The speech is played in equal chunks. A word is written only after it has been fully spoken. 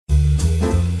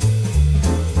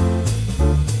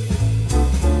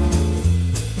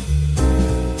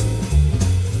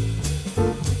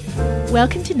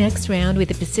Welcome to Next Round with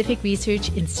the Pacific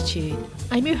Research Institute.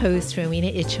 I'm your host, Rowena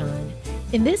Ichon.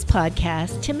 In this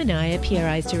podcast, Tim Anaya,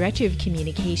 PRI's Director of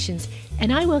Communications,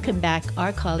 and I welcome back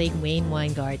our colleague Wayne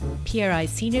Winegarden, PRI's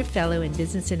Senior Fellow in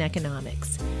Business and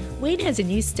Economics. Wayne has a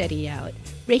new study out,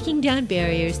 Breaking Down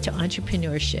Barriers to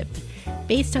Entrepreneurship.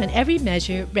 Based on every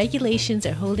measure, regulations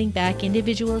are holding back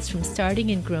individuals from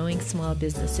starting and growing small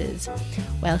businesses.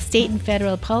 While state and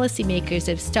federal policymakers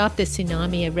have stopped the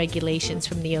tsunami of regulations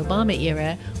from the Obama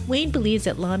era, Wayne believes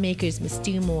that lawmakers must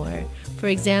do more. For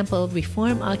example,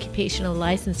 reform occupational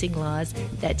licensing laws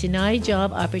that deny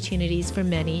job opportunities for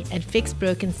many and fix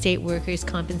broken state workers'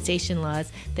 compensation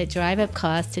laws that drive up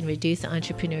costs and reduce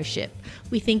entrepreneurship.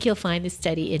 We think you'll find this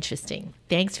study interesting.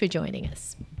 Thanks for joining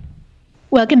us.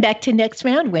 Welcome back to Next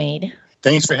Round, Wayne.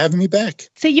 Thanks for having me back.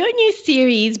 So your new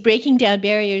series, Breaking Down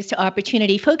Barriers to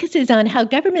Opportunity, focuses on how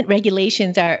government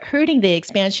regulations are hurting the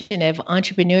expansion of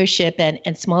entrepreneurship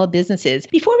and small businesses.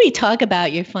 Before we talk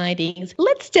about your findings,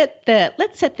 let's set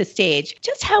the stage.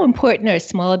 Just how important are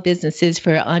small businesses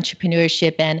for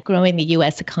entrepreneurship and growing the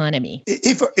U.S. economy?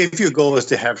 If your goal is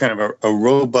to have kind of a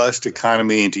robust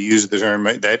economy and to use the term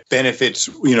that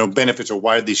benefits are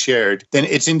widely shared, then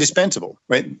it's indispensable,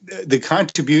 right? The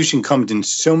contribution comes in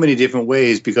so many different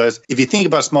ways, because if you think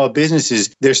about small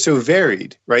businesses, they're so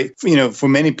varied, right? For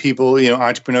many people,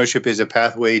 entrepreneurship is a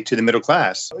pathway to the middle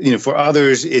class. For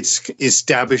others, it's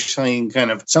establishing kind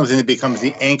of something that becomes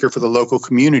the anchor for the local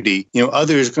community.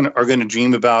 Others are going to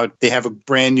dream about, they have a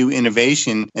brand new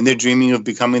innovation and they're dreaming of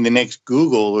becoming the next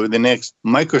Google or the next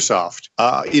Microsoft.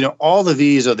 All of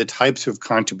these are the types of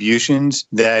contributions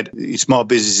that small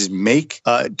businesses make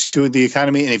to the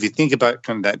economy. And if you think about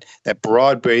kind of that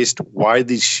broad-based,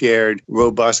 widely shared,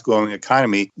 robust, growing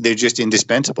economy, they're just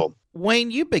indispensable.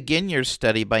 Wayne, you begin your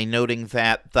study by noting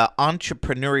that the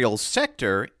entrepreneurial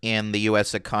sector in the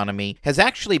U.S. economy has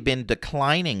actually been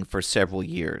declining for several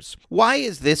years. Why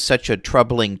is this such a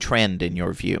troubling trend in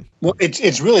your view? Well,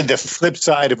 it's really the flip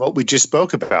side of what we just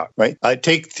spoke about, right?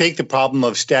 Take the problem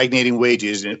of stagnating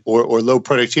wages or low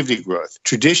productivity growth.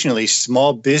 Traditionally,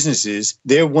 small businesses,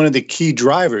 they're one of the key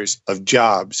drivers of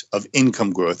jobs, of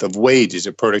income growth, of wages,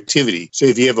 of productivity. So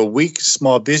if you have a weak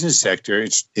small business sector,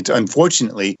 it's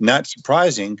unfortunately not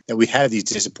surprising that we have these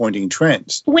disappointing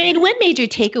trends. Wayne, one major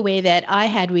takeaway that I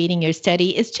had reading your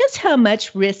study is just how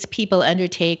much risk people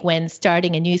undertake when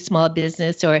starting a new small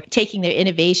business or taking their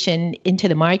innovation into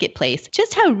the marketplace.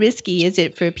 Just how risky is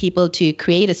it for people to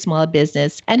create a small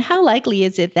business, and how likely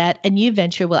is it that a new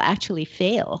venture will actually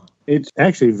fail? It's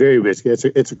actually very risky.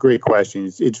 It's a great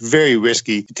question. It's very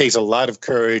risky. It takes a lot of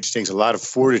courage, it takes a lot of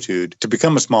fortitude to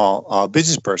become a small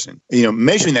business person.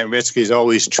 Measuring that risk is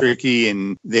always tricky,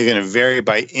 and they're going to vary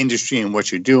by industry and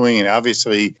what you're doing. And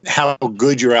obviously, how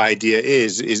good your idea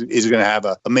is going to have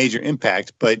a major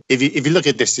impact. But if you look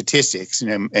at the statistics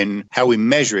and how we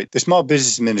measure it, the Small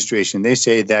Business Administration, they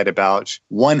say that about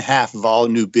 1/2 of all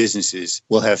new businesses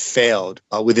will have failed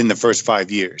within the first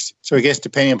 5 years. So I guess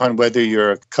depending upon whether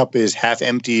your cup is half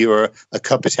empty or a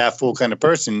cup is half full kind of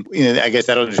person, I guess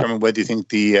that'll determine whether you think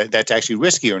that's actually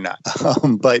risky or not.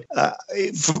 But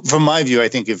from my view, I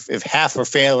think if half are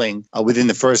failing within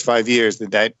the first 5 years,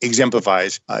 that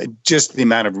exemplifies just the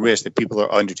amount of risk that people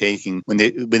are undertaking when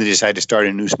they decide to start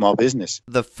a new small business.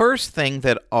 The first thing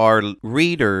that our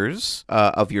readers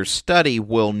of your study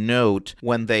will note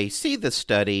when they see the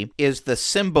study is the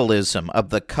symbolism of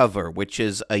the cover, which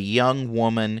is a young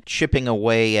woman chipping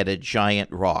away at a giant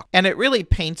rock. And it really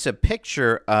paints a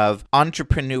picture of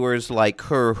entrepreneurs like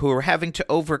her who are having to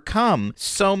overcome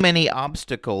so many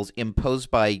obstacles imposed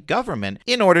by government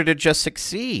in order to just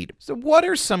succeed. So what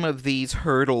are some of these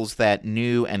hurdles that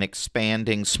new and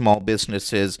expanding small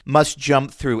businesses must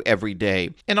jump through every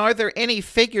day? And are there any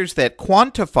figures that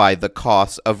quantify the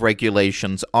costs of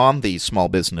regulations on these small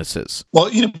businesses?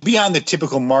 Well, beyond the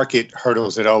typical market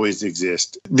hurdles that always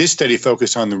exist, this study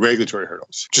focused on the regulatory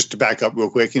hurdles. Just to back up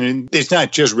real quick, it's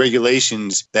not just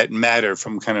regulations that matter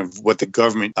from kind of what the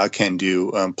government can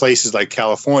do. Places like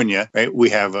California, right, we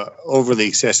have an overly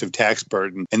excessive tax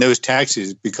burden, and those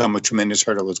taxes become a tremendous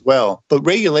hurdle as well. But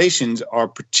regulations are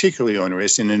particularly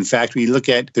onerous, and in fact, when you look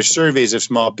at the surveys of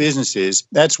small businesses,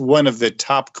 that's one of the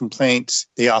top complaints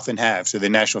they often have. So the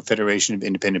National Federation of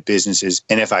Independent Businesses,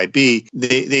 NFIB,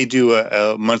 they do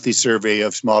a monthly survey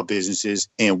of small businesses,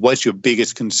 and what's your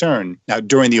biggest concern? Now,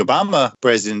 during the Obama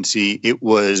presidency, it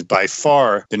was by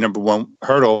far far, the number one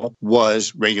hurdle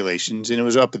was regulations, and it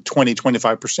was up at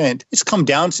 20-25%. It's come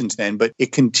down since then, but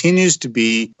it continues to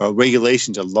be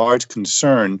regulations a large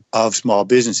concern of small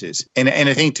businesses. And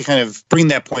I think to kind of bring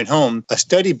that point home, a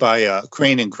study by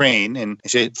Crane and Crane, and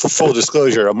for full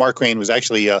disclosure, Mark Crane was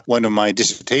actually one of my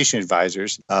dissertation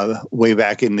advisors way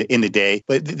back in the day.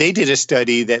 But they did a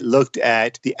study that looked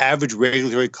at the average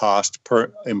regulatory cost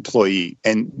per employee,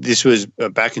 and this was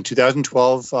back in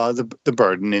 2012, the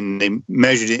burden, and they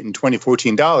measured it in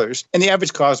 2014 dollars, and the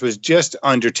average cost was just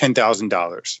under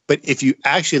 $10,000. But if you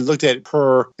actually looked at it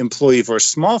per employee for a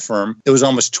small firm, it was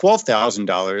almost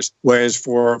 $12,000, whereas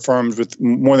for firms with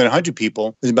more than 100 people,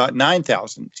 it was about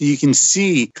 $9,000. So you can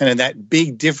see kind of that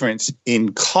big difference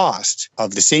in cost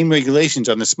of the same regulations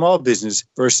on the small business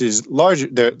versus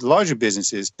the larger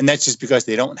businesses, and that's just because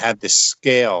they don't have the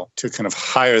scale to kind of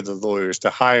hire the lawyers, to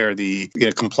hire the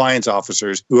compliance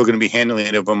officers who are going to be handling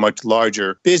it of a much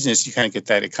larger business. You kind of get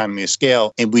that economy of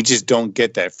scale, and we just don't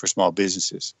get that for small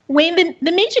businesses. Wayne,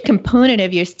 the major component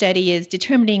of your study is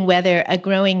determining whether a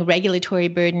growing regulatory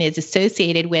burden is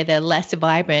associated with a less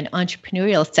vibrant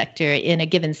entrepreneurial sector in a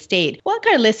given state. Walk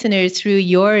our listeners through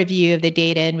your review of the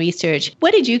data and research.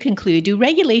 What did you conclude? Do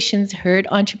regulations hurt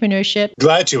entrepreneurship?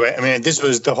 Glad to. I mean, this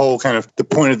was the whole kind of the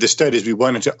point of the study, is we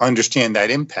wanted to understand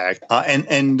that impact.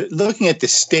 And looking at the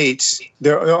states,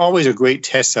 they're always a great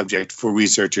test subject for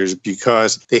researchers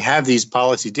because they have these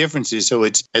policy differences. So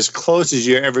it's as close as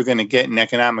you're ever going to get in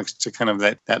economics to kind of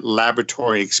that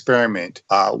laboratory experiment,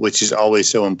 which is always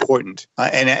so important.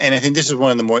 And I think this is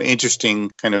one of the more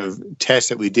interesting kind of tests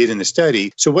that we did in the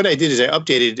study. So what I did is I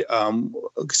updated,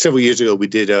 several years ago, we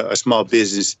did a small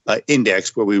business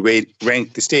index where we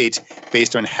ranked the states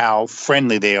based on how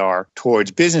friendly they are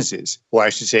towards businesses, or I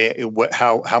should say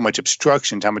how much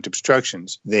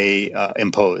obstructions they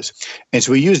impose. And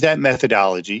so we used that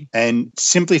methodology and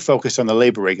simply focused on the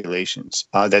labor regulations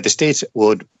that the states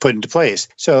would put into place.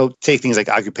 So take things like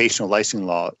occupational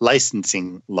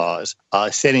licensing laws,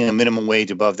 setting a minimum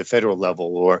wage above the federal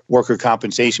level, or worker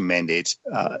compensation mandates.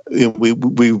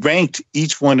 We ranked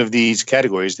each one of these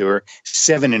categories. There were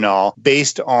 7 in all,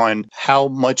 based on how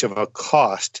much of a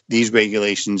cost these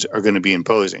regulations are going to be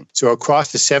imposing. So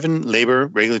across the 7 labor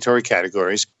regulatory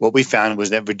categories, what we found was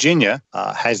that Virginia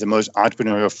has the most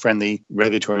entrepreneurial-friendly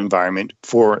regulatory environment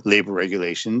for labor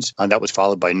regulations. That was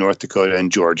followed by North Dakota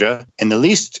and Georgia. And the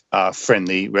least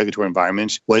friendly regulatory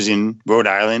environments was in Rhode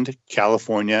Island,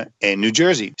 California, and New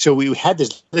Jersey. So we had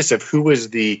this list of who was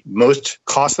the most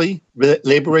costly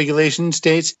labor regulation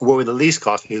states, what were the least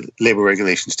costly labor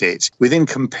regulation states. We then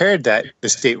compared the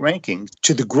state ranking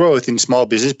to the growth in small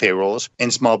business payrolls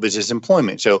and small business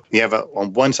employment. So we have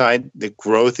on one side the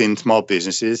growth in small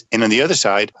businesses, and on the other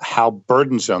side how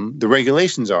burdensome the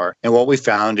regulations are. And what we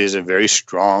found is a very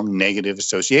strong negative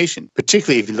association.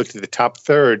 Particularly if you looked at the top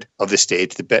third of the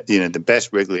states, the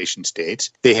best regulation states,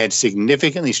 they had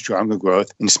significantly stronger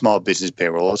growth in small business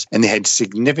payrolls, and they had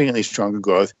significantly stronger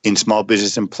growth in small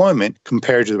business employment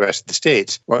compared to the rest of the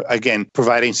states. Well, again,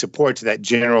 providing support to that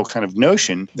general kind of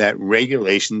notion that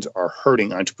regulations are hurting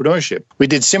entrepreneurship. We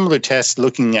did similar tests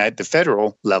looking at the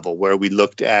federal level, where we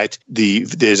looked at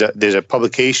there's a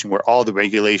publication where all the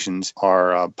regulations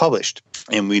are published,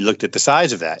 and we looked at the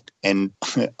size of that. And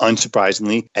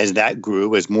unsurprisingly, as that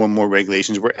grew, as more and more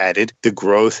regulations were added, the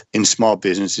growth in small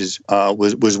businesses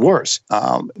was worse.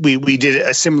 We did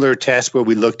a similar test where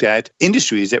we looked at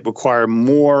industries that require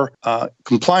more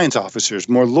compliance officers,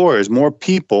 more lawyers, more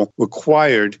people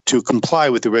required to comply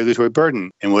with the regulatory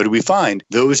burden. And what did we find?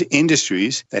 Those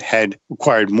industries that had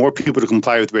required more people to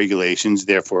comply with regulations,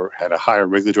 therefore had a higher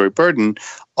regulatory burden,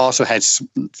 also had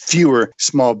fewer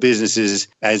small businesses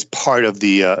as part of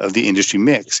the industry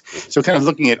mix. So kind of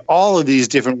looking at all of these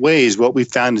different ways, what we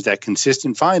found is that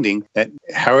consistent finding that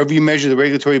however you measure the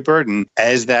regulatory burden,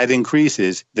 as that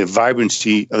increases, the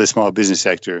vibrancy of the small business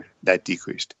sector, that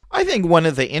decreased. I think one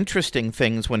of the interesting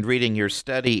things when reading your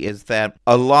study is that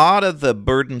a lot of the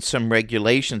burdensome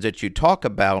regulations that you talk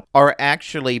about are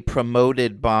actually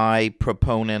promoted by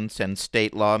proponents and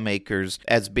state lawmakers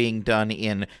as being done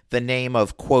in the name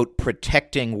of, quote,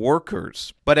 protecting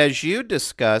workers. But as you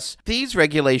discuss, these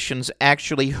regulations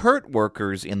actually hurt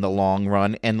workers in the long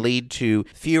run and lead to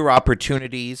fewer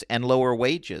opportunities and lower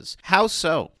wages. How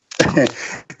so?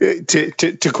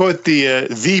 to quote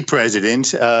the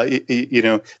president,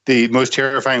 the most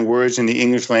terrifying words in the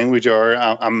English language are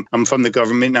 "I'm from the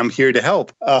government and I'm here to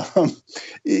help."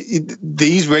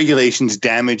 These regulations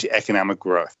damage economic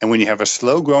growth, and when you have a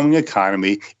slow-growing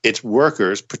economy, it's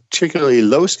workers, particularly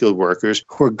low-skilled workers,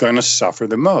 who are going to suffer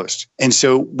the most. And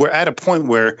so we're at a point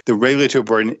where the regulatory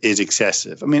burden is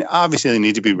excessive. I mean, obviously there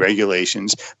need to be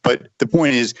regulations, but the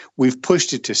point is we've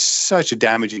pushed it to such a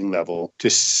damaging level, to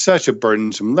such a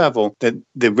burdensome level, that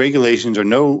the regulations are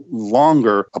no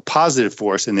longer a positive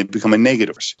force and they become a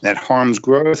negative force. That harms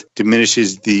growth,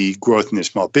 diminishes the growth in the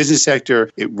small business sector.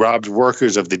 It robs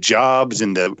workers of the jobs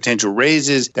and the potential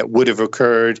raises that would have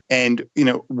occurred. And,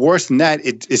 worse than that,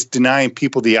 it's denying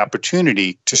people the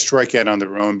opportunity to strike out on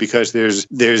their own, because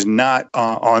there's not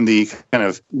on the kind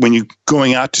of, when you're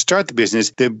going out to start the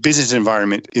business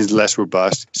environment is less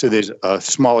robust. So there's a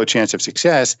smaller chance of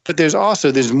success, but there's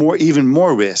even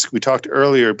more risk. We talked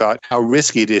earlier about how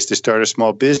risky it is to start a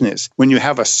small business. When you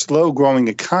have a slow growing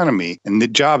economy and the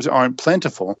jobs aren't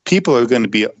plentiful, people are going to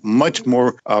be much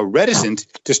more reticent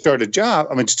to start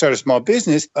to start a small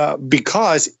business,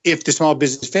 because if the small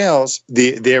business fails,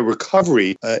 their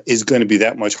recovery is going to be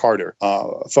that much harder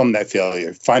from that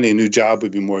failure. Finding a new job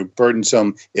would be more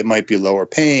burdensome. It might be lower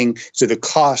paying. So the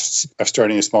costs of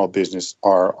starting a small business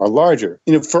are larger.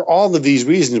 For all of these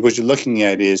reasons, what you're looking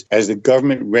at is, as the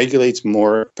government regulates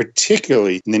more,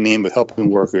 particularly in the name of helping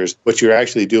workers, what you're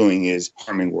actually doing is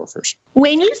harming workers.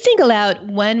 When you single out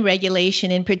one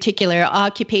regulation in particular,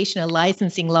 occupational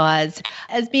licensing laws,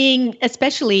 as being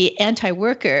especially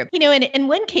anti-worker, in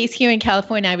one case here in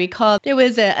California, I recall there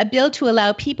was a bill to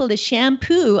allow people to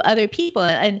shampoo other people.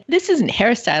 And this isn't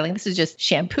hairstyling, this is just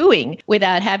shampooing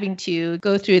without having to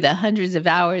go through the hundreds of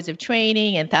hours of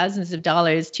training and thousands of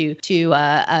dollars to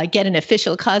get an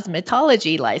official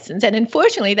cosmetology license. And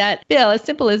unfortunately, that bill, as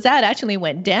simple as that, actually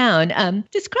went down.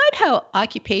 Describe how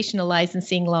occupational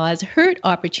licensing laws hurt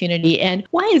opportunity, and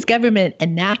why is government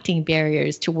enacting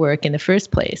barriers to work in the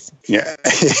first place? Yeah,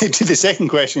 to the second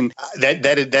question,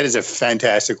 that is a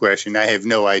fantastic question. I have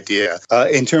no idea.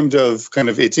 In terms of kind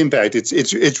of its impact,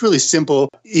 it's really simple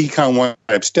Econ 1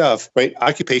 type stuff, right?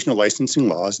 Occupational licensing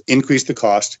laws increase the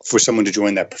cost for someone to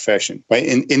join that profession, right?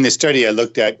 In the study, I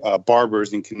looked at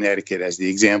barbers in Connecticut as the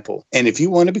example. And if you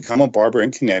want to become a barber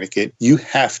in Connecticut, you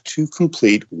have to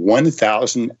complete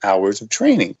 1,000 hours of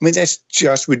training. I mean, that's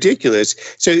just ridiculous.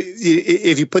 So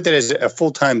if you put that as a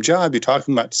full-time job, you're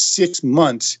talking about 6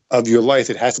 months of your life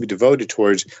that has to be devoted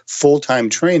towards full-time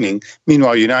training.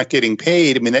 Meanwhile, you're not getting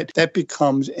paid. I mean, that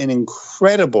becomes an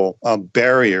incredible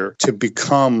barrier to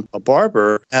become a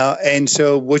barber. And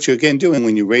so what you're again doing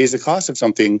when you raise the cost of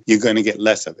something, you're going to get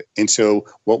less of it. And so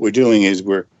what we're doing is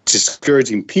we're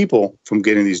discouraging people from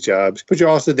getting these jobs, but you're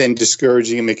also then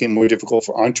discouraging and making it more difficult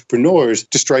for entrepreneurs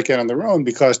to strike out on their own,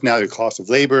 because now the cost of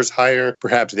labor is higher.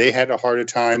 Perhaps they had a harder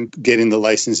time getting the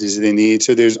licenses they need.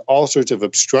 So there's all sorts of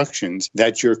obstructions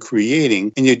that you're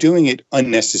creating, and you're doing it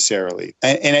unnecessarily.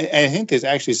 And I think there's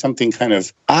actually something kind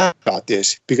of odd about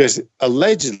this, because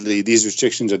allegedly these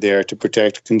restrictions are there to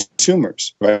protect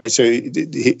consumers, right? So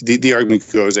the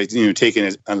argument goes, taking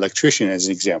an electrician as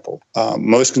an example.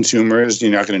 Most consumers,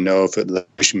 you're not going to know if an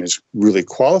electrician is really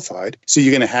qualified. So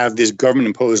you're going to have this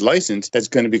government-imposed license that's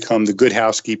going to become the good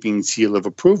housekeeping seal of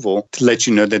approval to let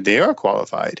you know that they are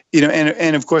qualified.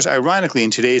 And of course, ironically,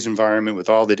 in today's environment, with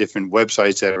all the different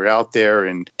websites that are out there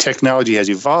and technology has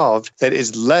evolved, that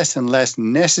is less and less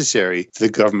necessary for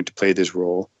the government to play this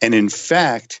role. And in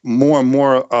fact, more and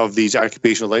more of these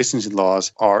occupational licensing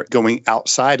laws are going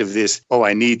outside of this,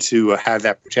 I need to have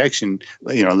that protection,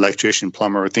 electrician,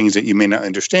 plumber, or things that you may not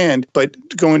understand, but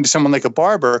going to someone like a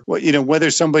barber,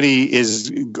 whether somebody is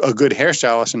a good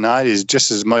hairstylist or not is just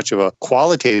as much of a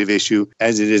qualitative issue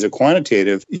as it is a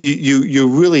quantitative. You're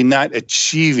really not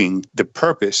achieving the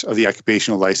purpose of the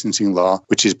occupational licensing law,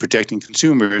 which is protecting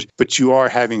consumers, but you are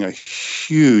having a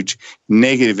huge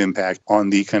negative impact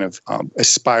on the kind of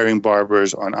aspiring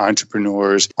barbers, on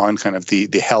entrepreneurs, on kind of the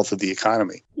health of the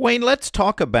economy. Wayne, let's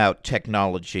talk about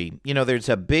technology. There's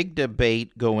a big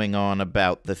debate going on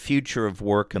about the future of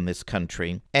work in this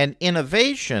country, and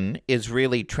innovation is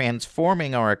really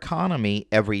transforming our economy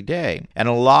every day. And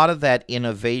a lot of that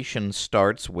innovation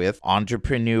starts with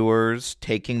entrepreneurs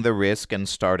taking the risk and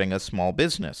starting a small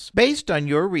business. Based on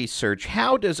your research,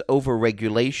 how does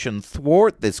overregulation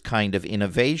thwart this kind of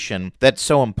innovation that's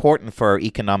so important for our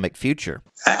economic future?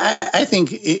 I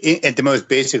think at the most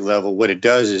basic level, what it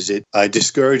does is it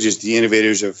discourages discourages the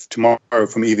innovators of tomorrow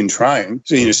from even trying.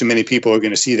 So many people are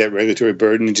going to see that regulatory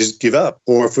burden and just give up.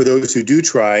 Or for those who do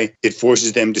try, it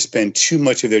forces them to spend too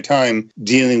much of their time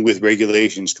dealing with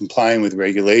regulations, complying with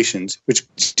regulations, which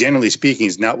generally speaking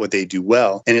is not what they do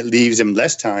well. And it leaves them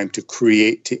less time to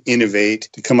create, to innovate,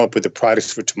 to come up with the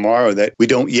products for tomorrow that we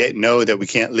don't yet know that we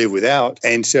can't live without.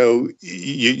 And so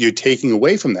you're taking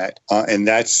away from that. And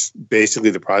that's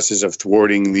basically the process of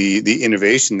thwarting the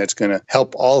innovation that's going to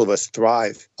help all of us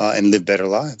thrive and live better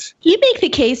lives. You make the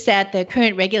case that the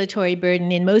current regulatory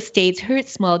burden in most states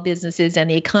hurts small businesses and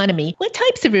the economy. What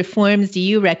types of reforms do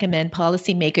you recommend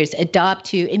policymakers adopt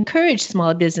to encourage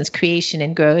small business creation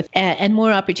and growth and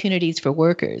more opportunities for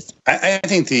workers? I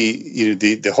think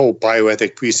the whole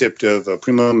bioethic precept of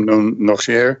primum non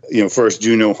nocere, first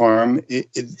do no harm.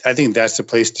 I think that's the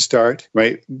place to start,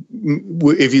 right?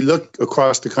 If you look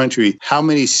across the country, how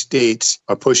many states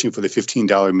are pushing for the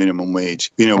 $15 minimum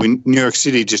wage? New York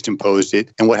City just imposed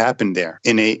it, and what happened there?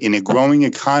 In a growing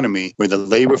economy where the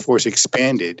labor force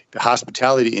expanded, the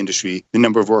hospitality industry, the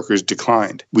number of workers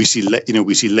declined. We see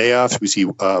layoffs. We see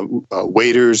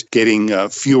waiters getting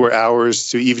fewer hours.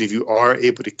 So even if you are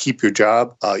able to keep your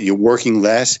job, you're working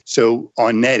less. So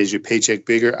on net, is your paycheck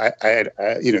bigger?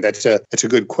 That's a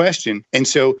good question. And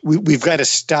so we've got to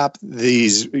stop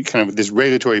this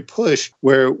regulatory push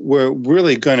where we're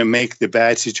really going to make the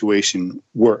bad situation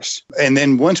worse. And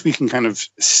then once we can kind of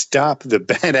stop the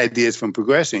bad ideas from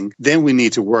progressing, then we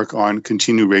need to work on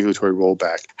continued regulatory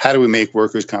rollback. How do we make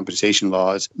workers' compensation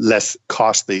laws less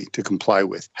costly to comply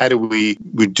with? How do we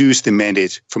reduce the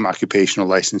mandates from occupational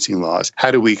licensing laws?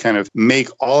 How do we kind of make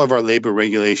all of our labor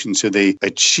regulations so they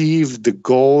achieve the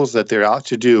goals that they're out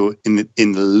to do in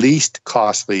the least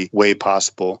costly way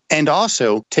possible? And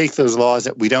also take those laws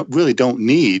that we don't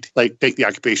need, like take the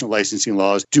occupational licensing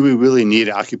laws. Do we really need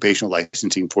occupational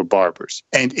licensing for barbers?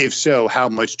 And if so, how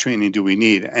much training do we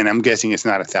need? And I'm guessing it's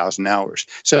not 1,000 hours.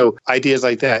 So ideas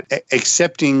like that,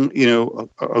 accepting,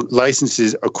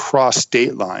 licenses across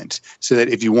state lines so that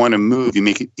if you want to move, you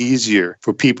make it easier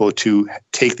for people to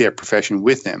take their profession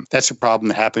with them. That's a problem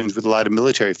that happens with a lot of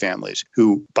military families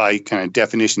who, by kind of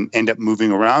definition, end up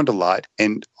moving around a lot.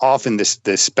 And often the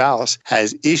spouse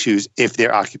has issues if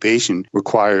their occupation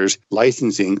requires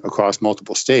licensing across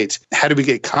multiple states. How do we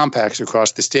get compacts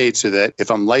across the states so that if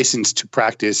I'm licensed to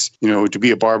practice, to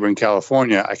be a barber in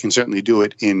California, I can certainly do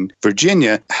it in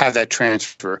Virginia, have that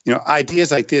transfer.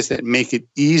 Ideas like this that make it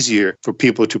easier for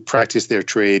people to practice their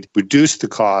trade, reduce the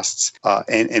costs,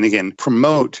 and again,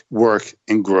 promote work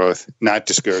and growth, not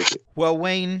discourage it. Well,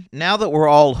 Wayne, now that we're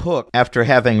all hooked after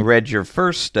having read your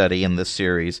first study in the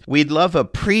series, we'd love a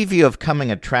preview of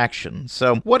coming attractions.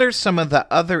 So what are some of the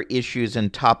other issues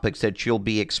and topics that you'll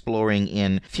be exploring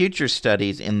in future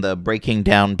studies in the Breaking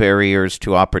Down Barriers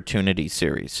to Opportunity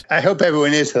series? I hope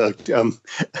everyone is hooked.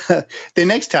 The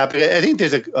next topic, I think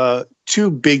there's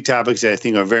two big topics that I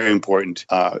think are very important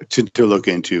to look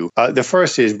into. The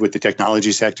first is with the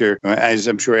technology sector. As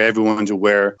I'm sure everyone's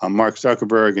aware, Mark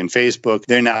Zuckerberg and Facebook,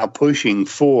 they're now pushing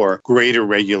for greater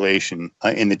regulation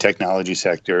in the technology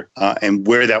sector. And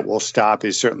where that will stop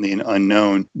is certainly an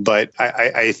unknown. But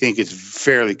I think it's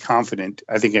fairly confident.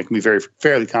 I think I can be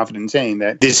fairly confident in saying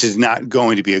that this is not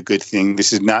going to be a good thing.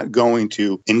 This is not going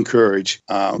to encourage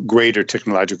greater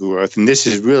technological growth. And this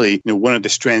is really one of the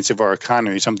strengths of our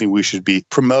economy, something we should be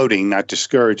promoting, not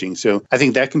discouraging. So I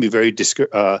think that can be very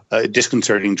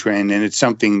disconcerting trend, and it's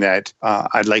something that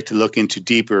I'd like to look into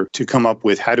deeper to come up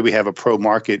with how do we have a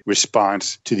pro-market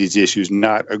response to these issues,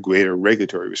 not a greater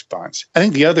regulatory response. I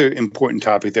think the other important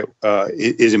topic that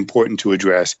is important to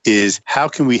address is how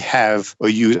can we have or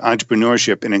use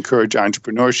entrepreneurship and encourage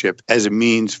entrepreneurship as a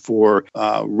means for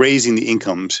raising the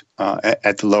incomes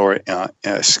at the lower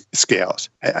scales.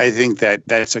 I think that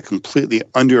that's a completely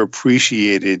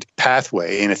underappreciated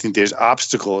pathway, and I think there's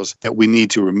obstacles that we need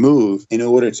to remove in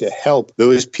order to help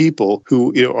those people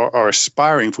who are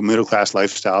aspiring for middle-class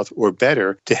lifestyles or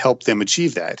better, to help them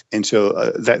achieve that. And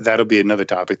so that'll be another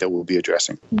topic that we'll be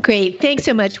addressing. Great. Thanks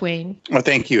so much, Wayne. Well,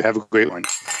 thank you. Have a great one.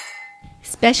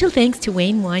 Special thanks to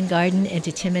Wayne Winegarden and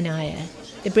to Tim Anaya.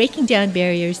 The Breaking Down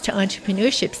Barriers to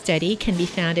Entrepreneurship study can be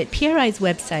found at PRI's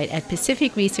website at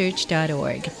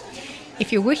pacificresearch.org.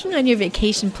 If you're working on your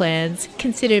vacation plans,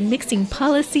 consider mixing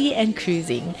policy and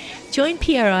cruising. Join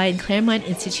PRI and Claremont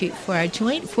Institute for our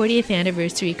joint 40th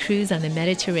anniversary cruise on the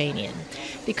Mediterranean.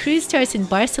 The cruise starts in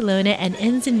Barcelona and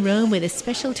ends in Rome with a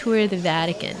special tour of the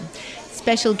Vatican.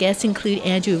 Special guests include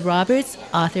Andrew Roberts,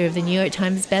 author of the New York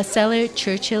Times bestseller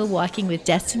Churchill Walking with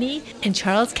Destiny, and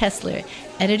Charles Kessler,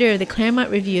 editor of the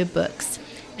Claremont Review of Books,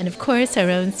 and of course our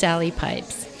own Sally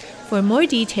Pipes. For more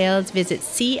details, visit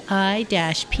ci-pri.com.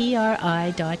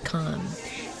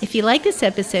 If you like this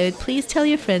episode, please tell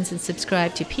your friends and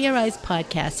subscribe to PRI's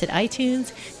podcast at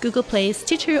iTunes, Google Play,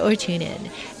 Stitcher, or TuneIn.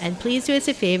 And please do us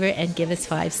a favor and give us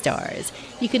 5 stars.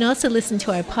 You can also listen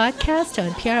to our podcast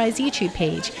on PRI's YouTube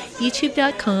page,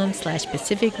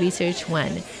 youtube.com/Pacific Research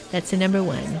 1. That's the number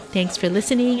 1. Thanks for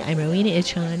listening. I'm Rowena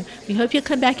Ichon. We hope you'll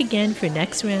come back again for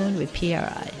next round with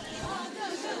PRI.